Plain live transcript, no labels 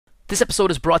This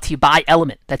episode is brought to you by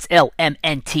Element. That's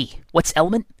L-M-N-T. What's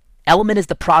Element? Element is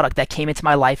the product that came into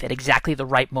my life at exactly the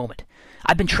right moment.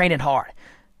 I've been training hard.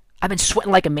 I've been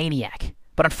sweating like a maniac.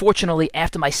 But unfortunately,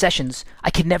 after my sessions, I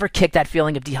could never kick that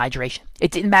feeling of dehydration.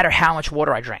 It didn't matter how much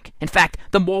water I drank. In fact,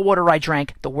 the more water I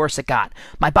drank, the worse it got.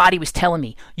 My body was telling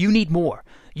me, you need more.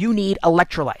 You need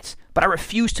electrolytes. But I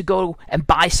refused to go and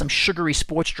buy some sugary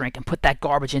sports drink and put that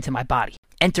garbage into my body.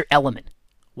 Enter Element.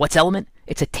 What's Element?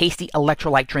 It's a tasty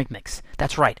electrolyte drink mix.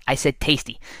 That's right, I said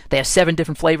tasty. They have 7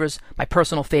 different flavors. My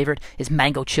personal favorite is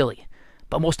mango chili.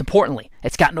 But most importantly,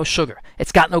 it's got no sugar.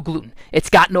 It's got no gluten. It's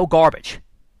got no garbage.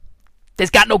 There's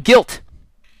got no guilt.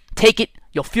 Take it.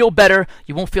 You'll feel better.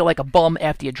 You won't feel like a bum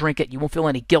after you drink it. You won't feel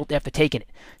any guilt after taking it.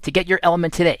 To get your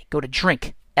Element today, go to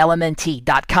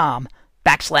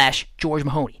drinklmnt.com/George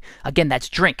Mahoney. Again, that's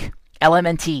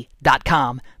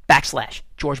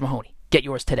drinklmnt.com/George Mahoney. Get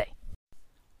yours today.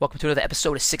 Welcome to another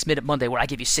episode of 6 Minute Monday, where I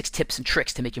give you 6 tips and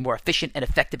tricks to make you more efficient and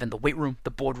effective in the weight room,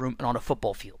 the boardroom, and on a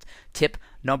football field. Tip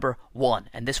number 1,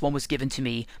 and this one was given to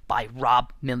me by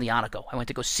Rob Milianico. I went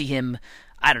to go see him,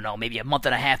 I don't know, maybe a month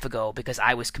and a half ago, because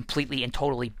I was completely and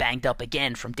totally banged up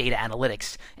again from data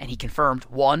analytics, and he confirmed,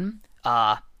 1,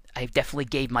 I definitely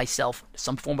gave myself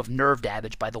some form of nerve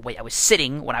damage by the way I was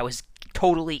sitting when I was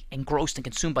totally engrossed and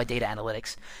consumed by data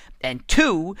analytics. And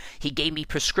 2, he gave me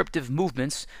prescriptive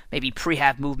movements, maybe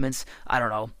prehab movements, I don't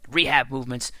know, rehab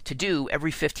movements to do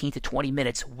every 15 to 20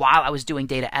 minutes while I was doing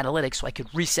data analytics so I could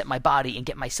reset my body and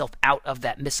get myself out of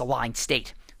that misaligned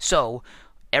state. So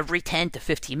every 10 to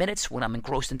 15 minutes when I'm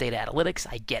engrossed in data analytics,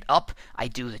 I get up, I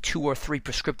do the 2 or 3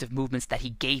 prescriptive movements that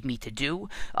he gave me to do.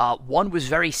 One was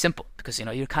very simple because,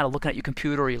 you're kind of looking at your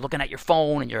computer or you're looking at your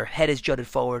phone and your head is jutted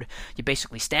forward. You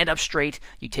basically stand up straight,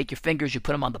 you take your fingers, you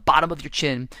put them on the bottom of your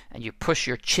chin, and you push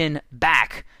your chin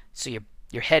back so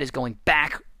your head is going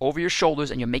back over your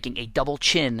shoulders and you're making a double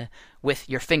chin with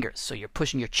your fingers. So you're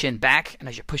pushing your chin back, and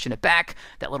as you're pushing it back,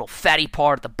 that little fatty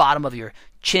part at the bottom of your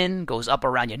chin goes up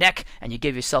around your neck and you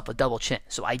give yourself a double chin.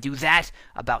 So I do that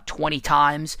about 20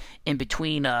 times in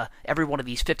between every one of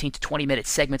these 15 to 20 minute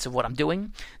segments of what I'm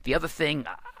doing. The other thing,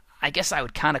 I guess I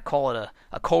would kind of call it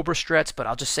a cobra stretch, but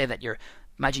I'll just say that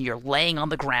imagine you're laying on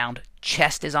the ground,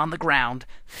 chest is on the ground,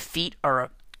 feet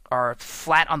are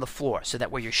flat on the floor, so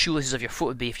that where your shoelaces of your foot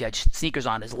would be if you had sneakers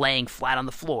on is laying flat on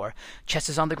the floor, chest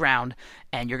is on the ground,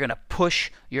 and you're going to push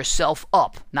yourself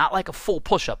up, not like a full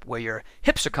push-up where your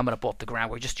hips are coming up off the ground,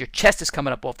 where just your chest is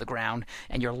coming up off the ground,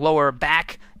 and your lower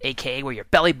back, aka where your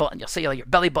belly button, you'll say your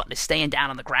belly button is staying down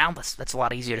on the ground. That's a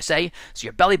lot easier to say. So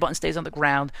your belly button stays on the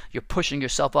ground, you're pushing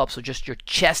yourself up, so just your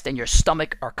chest and your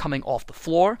stomach are coming off the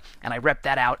floor, and I rep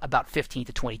that out about 15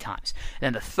 to 20 times. And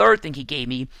then the third thing he gave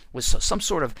me was some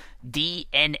sort of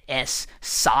DNS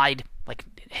side, like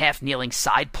half kneeling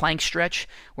side plank stretch,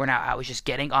 where now I was just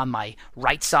getting on my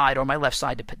right side or my left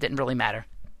side, it didn't really matter.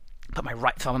 On my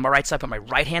right side, put my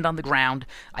right hand on the ground.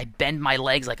 I bend my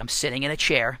legs like I'm sitting in a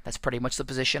chair. That's pretty much the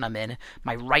position I'm in.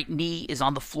 My right knee is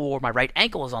on the floor. My right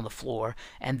ankle is on the floor.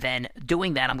 And then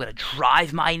doing that, I'm going to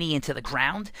drive my knee into the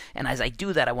ground. And as I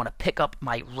do that, I want to pick up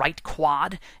my right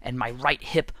quad and my right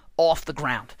hip off the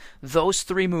ground. Those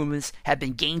 3 movements have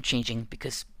been game-changing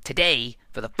because today,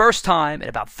 for the first time in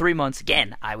about 3 months,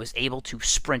 again, I was able to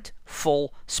sprint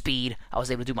full speed. I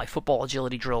was able to do my football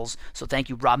agility drills. So thank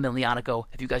you, Rob Milianico.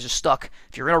 If you guys are stuck,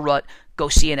 if you're in a rut, go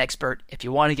see an expert. If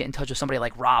you want to get in touch with somebody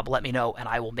like Rob, let me know, and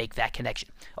I will make that connection.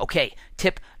 Okay,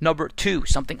 tip number 2,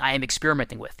 something I am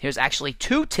experimenting with. Here's actually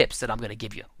 2 tips that I'm going to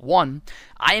give you. 1,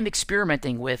 I am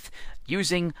experimenting with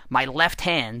using my left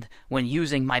hand when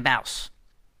using my mouse.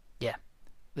 Yeah,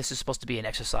 this is supposed to be an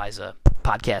exercise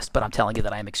podcast, but I'm telling you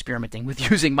that I am experimenting with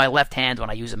using my left hand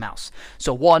when I use a mouse.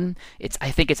 So 1,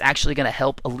 I think it's actually going to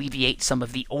help alleviate some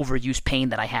of the overuse pain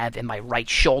that I have in my right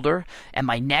shoulder and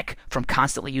my neck from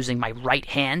constantly using my right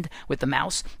hand with the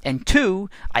mouse. And 2,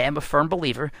 I am a firm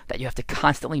believer that you have to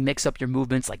constantly mix up your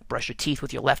movements, like brush your teeth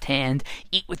with your left hand,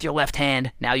 eat with your left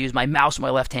hand, now use my mouse with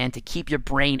my left hand to keep your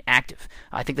brain active.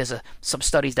 I think there's some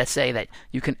studies that say that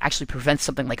you can actually prevent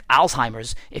something like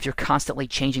Alzheimer's if you're constantly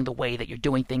changing the way that you're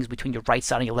doing things between your right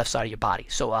side and your left side of your body.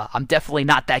 So I'm definitely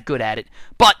not that good at it,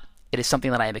 but it is something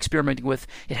that I am experimenting with.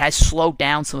 It has slowed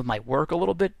down some of my work a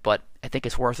little bit, but I think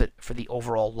it's worth it for the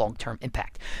overall long-term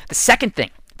impact. The second thing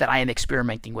that I am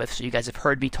experimenting with, so you guys have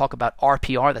heard me talk about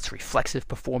RPR, that's Reflexive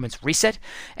Performance Reset,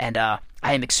 and I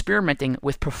am experimenting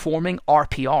with performing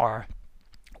RPR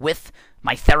with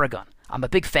my Theragun. I'm a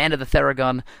big fan of the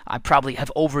Theragun. I probably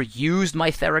have overused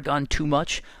my Theragun too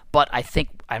much, but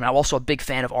I'm also a big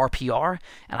fan of RPR,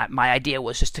 and my idea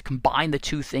was just to combine the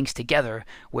two things together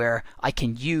where I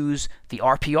can use the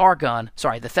Theragun,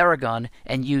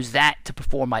 and use that to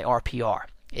perform my RPR.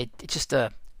 It just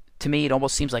to me, it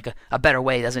almost seems like a better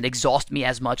way. It doesn't exhaust me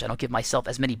as much. I don't give myself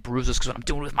as many bruises because when I'm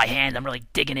doing it with my hand, I'm really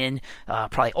digging in,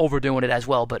 probably overdoing it as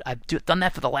well. But I've done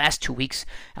that for the last 2 weeks,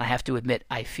 and I have to admit,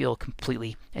 I feel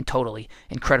completely and totally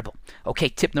incredible. Okay,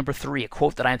 tip number 3, a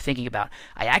quote that I'm thinking about.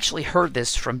 I actually heard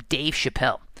this from Dave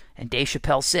Chappelle, and Dave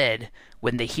Chappelle said,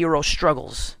 "When the hero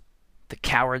struggles, the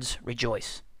cowards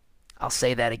rejoice." I'll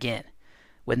say that again.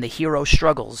 When the hero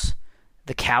struggles,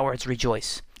 the cowards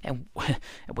rejoice. And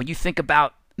when you think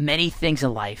about many things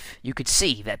in life, you could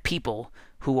see that people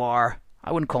who are,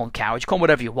 I wouldn't call them cowards, call them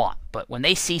whatever you want, but when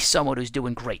they see someone who's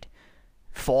doing great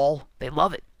fall, they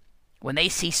love it. When they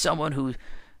see someone whom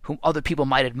other people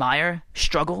might admire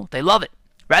struggle, they love it.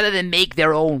 Rather than make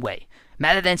their own way,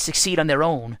 rather than succeed on their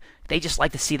own, they just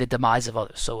like to see the demise of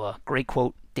others. So great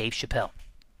quote, Dave Chappelle.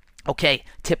 Okay,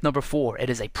 tip number 4,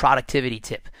 it is a productivity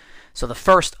tip. So the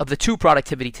first of the 2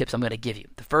 productivity tips I'm going to give you.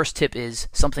 The first tip is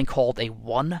something called a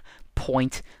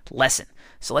 1-point lesson.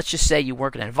 So let's just say you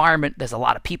work in an environment, there's a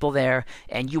lot of people there,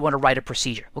 and you want to write a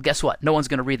procedure. Well, guess what? No one's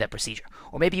going to read that procedure.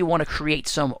 Or maybe you want to create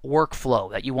some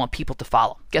workflow that you want people to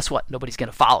follow. Guess what? Nobody's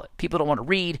going to follow it. People don't want to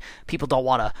read. People don't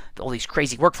want all these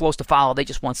crazy workflows to follow. They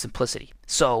just want simplicity.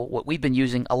 So what we've been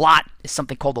using a lot is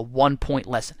something called a 1-point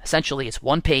lesson. Essentially, it's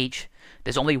 1 page.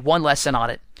 There's only 1 lesson on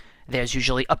it. There's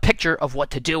usually a picture of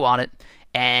what to do on it,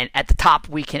 and at the top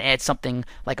we can add something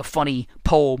like a funny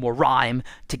poem or rhyme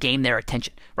to gain their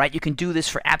attention, right? You can do this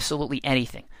for absolutely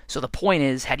anything. So the point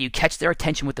is, how do you catch their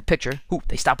attention with the picture?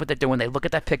 They stop what they're doing, they look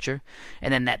at that picture,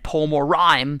 and then that poem or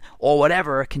rhyme or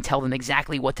whatever can tell them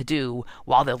exactly what to do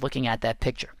while they're looking at that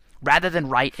picture. Rather than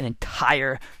write an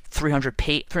entire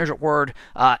 300-word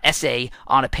essay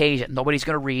on a page that nobody's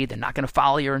going to read, they're not going to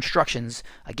follow your instructions.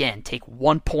 Again, take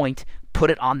 1 point,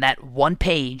 put it on that 1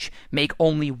 page, make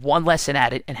only 1 lesson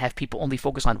at it, and have people only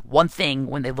focus on 1 thing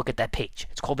when they look at that page.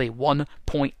 It's called a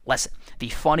 1-point lesson. The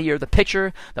funnier the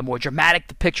picture, the more dramatic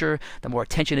the picture, the more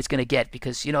attention it's going to get,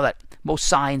 because you know that most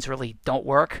signs really don't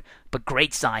work, but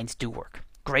great signs do work.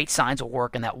 Great signs will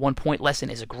work, and that 1-point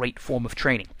lesson is a great form of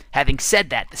training. Having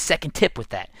said that, the second tip with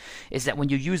that is that when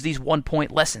you use these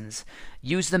 1-point lessons,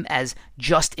 use them as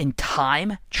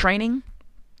just-in-time training.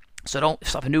 So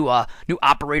if a new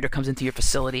operator comes into your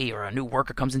facility or a new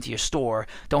worker comes into your store,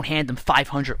 don't hand them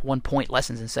 500 1-point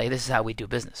lessons and say, this is how we do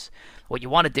business. What you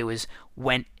want to do is,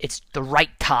 when it's the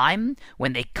right time,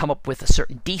 when they come up with a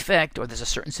certain defect or there's a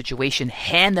certain situation,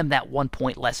 hand them that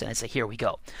 1-point lesson and say, here we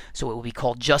go. So it will be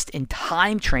called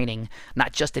just-in-time training,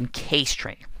 not just-in-case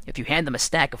training. If you hand them a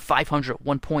stack of 500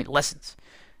 1-point lessons,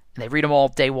 and they read them all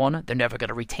day 1, they're never going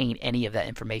to retain any of that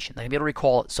information. They're going to be able to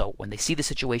recall it. So when they see the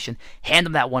situation, hand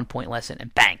them that 1-point lesson,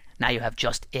 and bang, now you have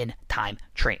just-in-time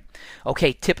training.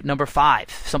 Okay, tip number 5,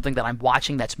 something that I'm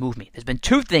watching that's moved me. There's been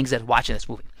 2 things that watching that's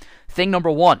moving. Thing number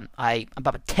 1, I'm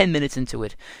about 10 minutes into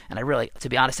it, and I really, to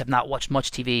be honest, have not watched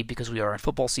much TV because we are in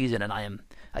football season, and I am,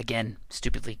 again,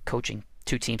 stupidly coaching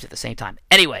 2 teams at the same time.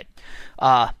 Anyway,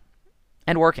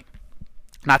 and working.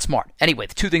 Not smart. Anyway,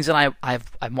 the 2 things that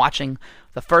I'm watching.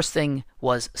 The first thing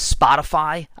was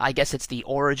Spotify. I guess it's the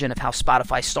origin of how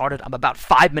Spotify started. I'm about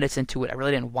 5 minutes into it. I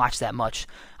really didn't watch that much.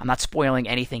 I'm not spoiling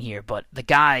anything here, but the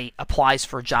guy applies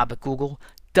for a job at Google,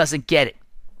 doesn't get it.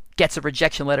 Gets a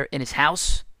rejection letter in his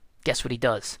house. Guess what he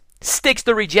does? Sticks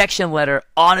the rejection letter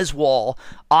on his wall,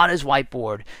 on his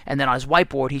whiteboard, and then on his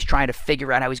whiteboard he's trying to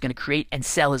figure out how he's going to create and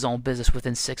sell his own business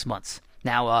within 6 months.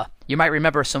 Now, you might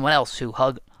remember someone else who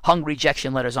hung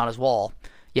rejection letters on his wall.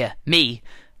 Yeah, me.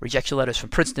 Rejection letters from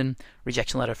Princeton,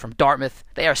 rejection letter from Dartmouth.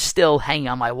 They are still hanging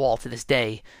on my wall to this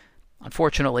day.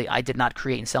 Unfortunately, I did not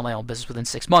create and sell my own business within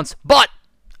 6 months, but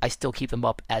I still keep them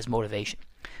up as motivation.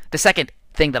 The second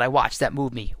thing that I watched that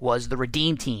moved me was The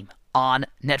Redeem Team on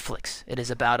Netflix. It is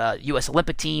about a U.S.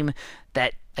 Olympic team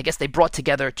that I guess they brought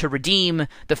together to redeem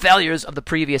the failures of the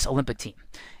previous Olympic team.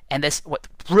 And what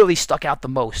really stuck out the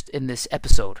most in this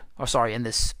in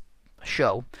this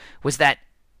show, was that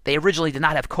they originally did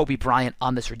not have Kobe Bryant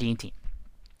on this Redeem Team.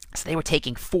 So they were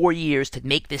taking 4 years to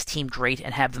make this team great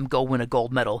and have them go win a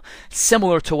gold medal,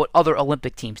 similar to what other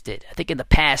Olympic teams did. I think in the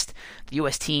past, the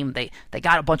U.S. team, they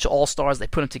got a bunch of all-stars, they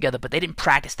put them together, but they didn't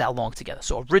practice that long together.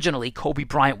 So originally, Kobe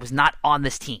Bryant was not on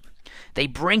this team. They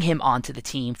bring him onto the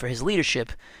team for his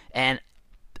leadership, and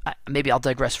maybe I'll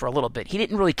digress for a little bit. He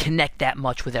didn't really connect that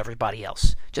much with everybody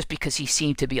else, just because he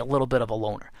seemed to be a little bit of a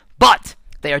loner. But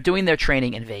they are doing their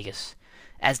training in Vegas,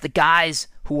 as the guys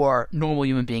who are normal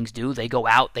human beings do. They go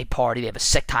out, they party, they have a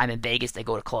sick time in Vegas, they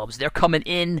go to clubs. They're coming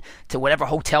in to whatever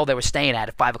hotel they were staying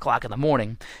at 5 o'clock in the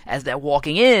morning. As they're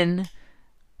walking in,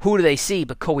 who do they see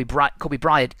but Kobe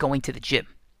Bryant going to the gym?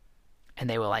 And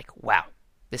they were like, wow,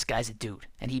 this guy's a dude.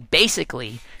 And he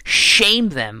basically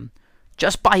shamed them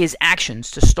just by his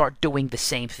actions to start doing the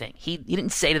same thing. He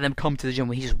didn't say to them, come to the gym.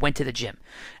 He just went to the gym.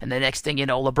 And the next thing you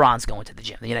know, LeBron's going to the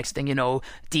gym. The next thing you know,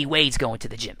 D. Wade's going to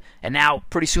the gym. And now,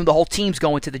 pretty soon, the whole team's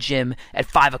going to the gym at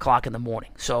 5 o'clock in the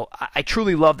morning. So I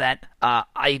truly love that.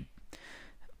 I'm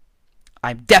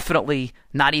definitely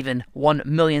not even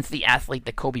 1/1,000th the athlete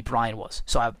that Kobe Bryant was.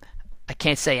 So I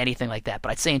can't say anything like that.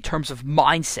 But I'd say in terms of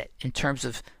mindset, in terms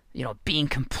of being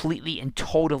completely and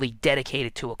totally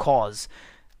dedicated to a cause,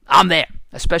 I'm there,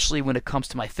 especially when it comes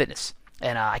to my fitness.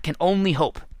 And I can only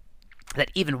hope that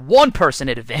even one person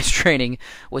at Advanced Training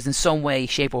was in some way,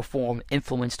 shape, or form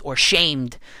influenced or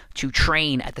shamed to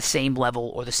train at the same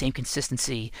level or the same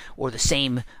consistency or the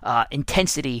same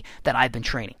intensity that I've been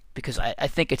training. Because I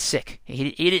think it's sick.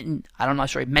 He didn't, I'm not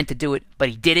sure he meant to do it, but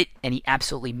he did it, and he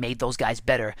absolutely made those guys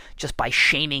better just by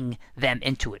shaming them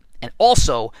into it. And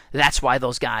also, that's why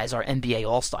those guys are NBA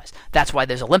All-Stars. That's why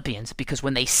there's Olympians, because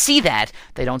when they see that,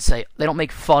 they don't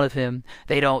make fun of him.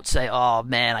 They don't say, oh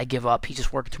man, I give up, he's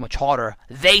just working too much harder.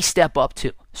 They step up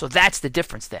too. So that's the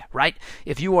difference there, right?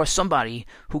 If you are somebody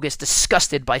who gets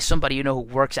disgusted by somebody who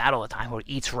works out all the time or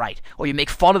eats right, or you make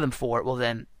fun of them for it, well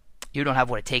then, you don't have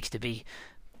what it takes to be,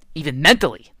 even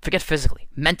mentally, forget physically,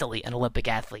 mentally an Olympic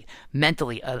athlete,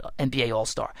 mentally an NBA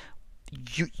All-Star.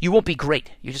 You won't be great.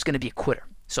 You're just going to be a quitter.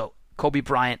 So Kobe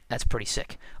Bryant, that's pretty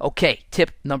sick. Okay,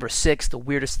 tip number 6, the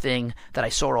weirdest thing that I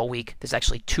saw all week. There's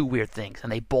actually 2 weird things,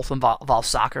 and they both involve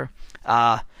soccer.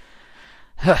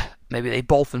 Maybe they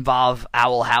both involve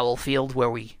Owl Howell Field, where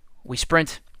we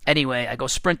sprint. Anyway, I go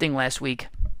sprinting last week,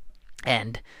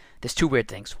 and there's 2 weird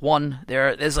things. One,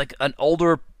 there's like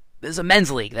there's a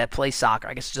men's league that plays soccer.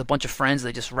 I guess it's a bunch of friends.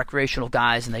 They're just recreational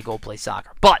guys, and they go play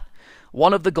soccer. But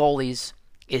one of the goalies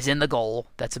is in the goal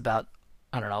that's about,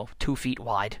 2 feet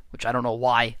wide, which I don't know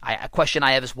why. A question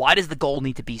I have is, why does the goal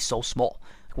need to be so small?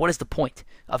 What is the point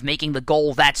of making the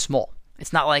goal that small?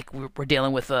 It's not like we're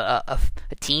dealing with a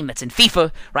team that's in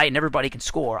FIFA, right, and everybody can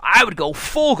score. I would go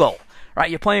full goal, right?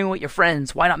 You're playing with your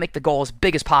friends. Why not make the goal as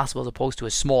big as possible as opposed to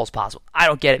as small as possible? I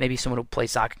don't get it. Maybe someone who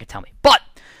plays soccer can tell me. But,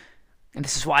 and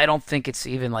this is why I don't think it's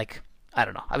even like, I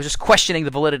don't know. I was just questioning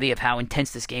the validity of how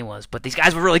intense this game was, but these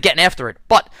guys were really getting after it.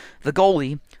 But the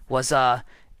goalie was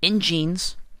in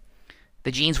jeans.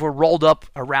 The jeans were rolled up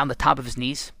around the top of his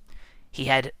knees. He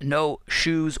had no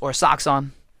shoes or socks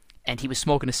on, and he was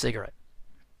smoking a cigarette.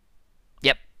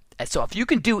 Yep. And so if you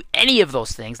can do any of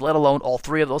those things, let alone all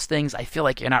 3 of those things, I feel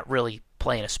like you're not really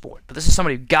playing a sport. But this is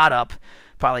somebody who got up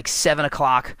probably like 7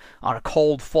 o'clock on a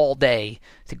cold fall day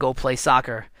to go play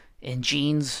soccer in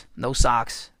jeans, no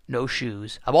socks, no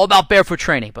shoes. I'm all about barefoot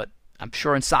training, but I'm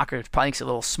sure in soccer it probably makes it a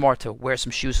little smart to wear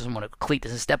some shoes so someone a cleat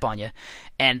doesn't step on you,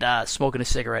 and smoking a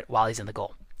cigarette while he's in the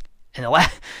goal. And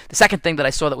the second thing that I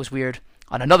saw that was weird,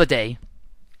 on another day,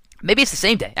 maybe it's the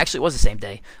same day, actually it was the same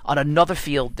day, on another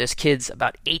field there's kids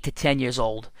about 8 to 10 years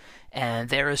old, and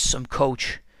there is some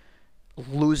coach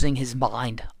losing his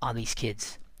mind on these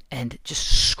kids and just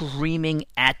screaming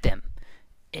at them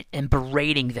and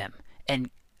berating them and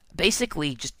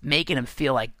basically just making them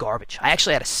feel like garbage. I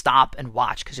actually had to stop and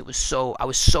watch because I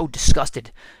was so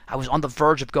disgusted. I was on the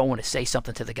verge of going to say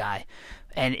something to the guy,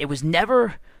 and it was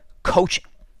never coaching.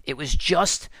 It was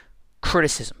just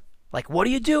criticism. Like, what are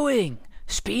you doing?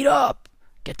 Speed up.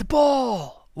 Get the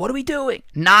ball. What are we doing?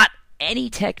 Not any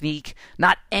technique,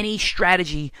 not any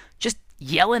strategy, just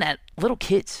yelling at little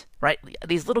kids, right?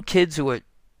 These little kids who are,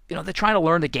 they're trying to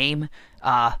learn the game.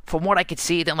 From what I could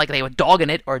see, then like they were dogging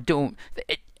it or doing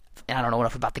it. I don't know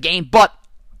enough about the game, but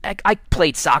I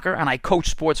played soccer and I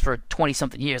coached sports for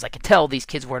 20-something years. I could tell these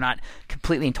kids were not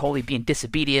completely and totally being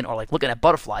disobedient or like looking at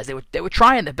butterflies. They were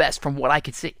trying their best from what I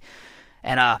could see.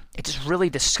 And it just really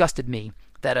disgusted me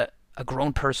that a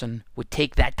grown person would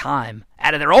take that time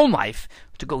out of their own life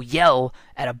to go yell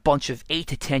at a bunch of 8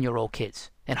 to 10-year-old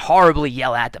kids and horribly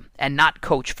yell at them and not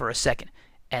coach for a second.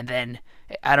 And then,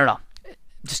 I don't know,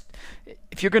 just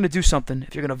if you're going to do something,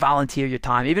 if you're going to volunteer your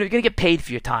time, even if you're going to get paid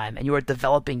for your time and you are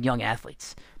developing young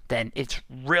athletes, then it's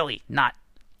really not,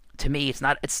 to me, it's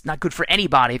not good for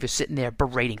anybody if you're sitting there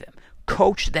berating them.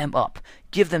 Coach them up.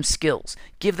 Give them skills.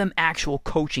 Give them actual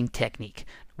coaching technique.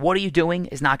 What are you doing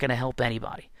is not going to help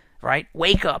anybody, right?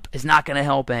 Wake up is not going to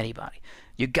help anybody.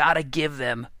 You got to give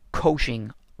them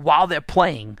coaching while they're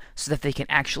playing so that they can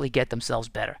actually get themselves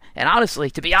better. And honestly,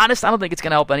 to be honest, I don't think it's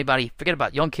going to help anybody. Forget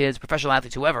about young kids, professional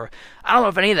athletes, whoever. I don't know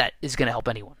if any of that is going to help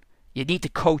anyone. You need to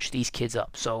coach these kids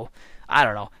up. So, I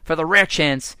don't know. For the rare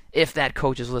chance, if that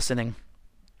coach is listening,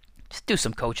 just do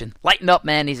some coaching. Lighten up,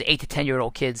 man. These 8 to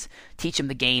 10-year-old kids. Teach them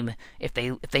the game. If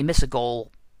they miss a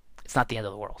goal, it's not the end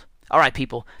of the world. All right,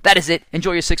 people. That is it.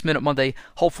 Enjoy your 6-Minute Monday.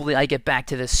 Hopefully I get back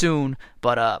to this soon,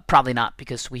 but probably not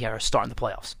because we are starting the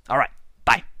playoffs. All right.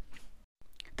 Bye.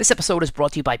 This episode is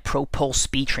brought to you by ProPulse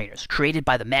Speed Trainers, created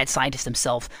by the mad scientist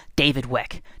himself, David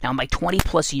Weck. Now, in my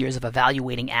 20-plus years of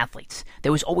evaluating athletes,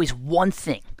 there was always one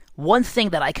thing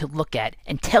that I could look at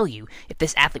and tell you if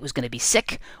this athlete was going to be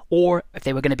sick or if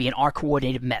they were going to be an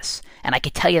R-coordinated mess. And I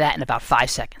could tell you that in about 5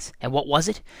 seconds. And what was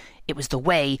it? It was the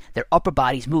way their upper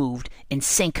bodies moved in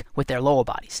sync with their lower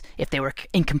bodies. If they were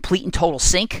in complete and total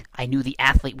sync, I knew the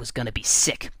athlete was going to be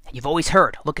sick. You've always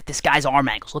heard, look at this guy's arm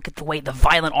angles, look at the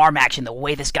violent arm action, the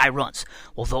way this guy runs.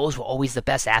 Well, those were always the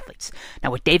best athletes.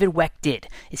 Now, what David Weck did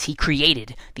is he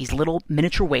created these little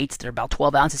miniature weights that are about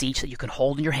 12 ounces each that you can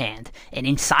hold in your hand, and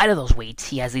inside of those weights,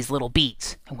 he has these little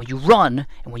beads. And when you run,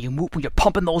 and when you move, when you're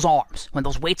pumping those arms, when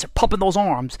those weights are pumping those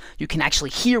arms, you can actually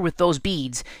hear with those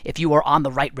beads if you are on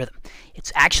the right rhythm.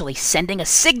 It's actually sending a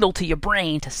signal to your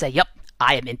brain to say, yep,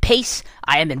 I am in pace,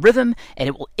 I am in rhythm, and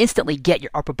it will instantly get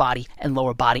your upper body and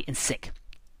lower body in sync.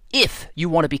 If you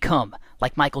want to become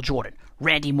like Michael Jordan,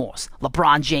 Randy Moss,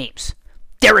 LeBron James,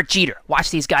 Derek Jeter,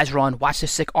 watch these guys run, watch their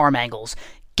sick arm angles,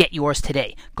 get yours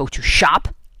today. Go to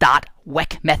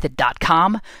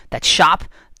shop.weckmethod.com. That's shop,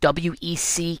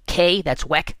 W-E-C-K, that's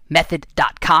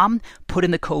weckmethod.com. Put in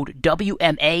the code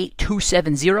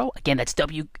WMA270. Again, that's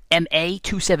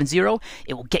WMA270.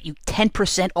 It will get you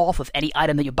 10% off of any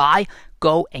item that you buy.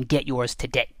 Go and get yours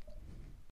today.